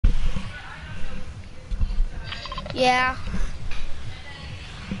Yeah.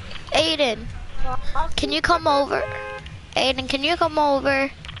 Aiden, can you come over? Aiden, can you come over?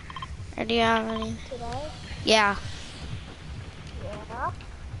 Or do you have any? Today? Yeah. Yeah.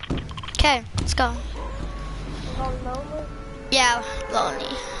 Okay, let's go. We're going lonely? Yeah,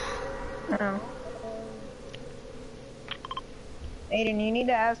 lonely. No. Aiden, you need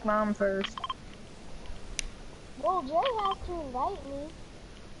to ask Mom first. Well, Jay has to invite me.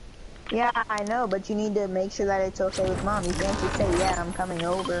 Yeah, I know, but you need to make sure that it's okay with Mom. You can't just say, yeah, I'm coming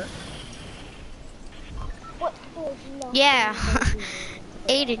over. What? There's nothing Yeah.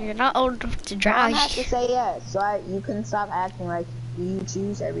 they do. Aiden, you're not old enough to Mom drive. has to say yes, so you can stop acting like you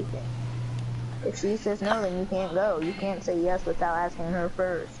choose everything. If she says no, then you can't go. You can't say yes without asking her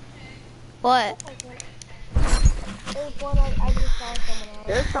first. What? There's one I just saw someone else.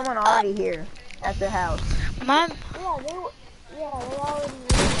 There's someone already here at the house. Mom, Yeah, they already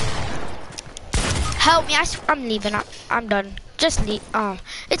leave. help me. I'm leaving. I'm done. Just leave.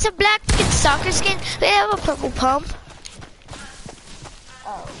 It's a black freaking soccer skin. They have a purple pump.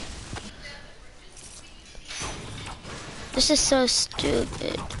 Oh. This is so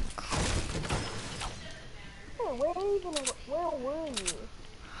stupid. Hey, where were you?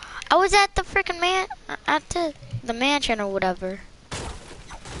 I was at the freaking at the mansion or whatever.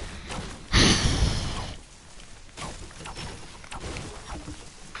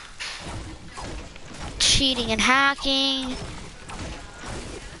 Cheating and hacking.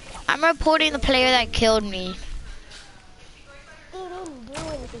 I'm reporting the player that killed me. They didn't do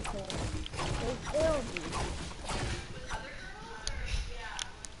anything. They killed you.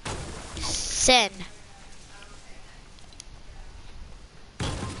 Sin. You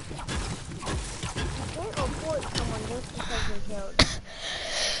can't report someone just because they killed you.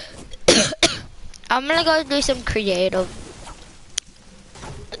 I'm gonna go do some creative.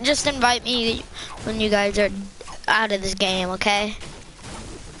 Just invite me when you guys are out of this game, okay?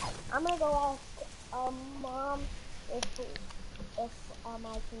 I'm gonna go ask Mom if I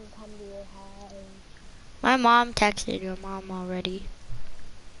can come to your house. My mom texted your mom already.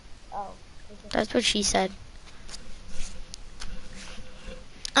 Oh. That's what she said.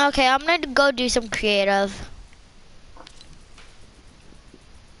 Okay, I'm gonna go do some creative.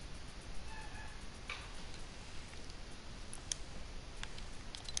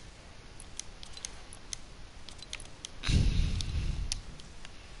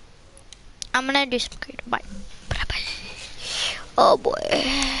 I'm gonna do some creative. Bye. Bye. Oh boy.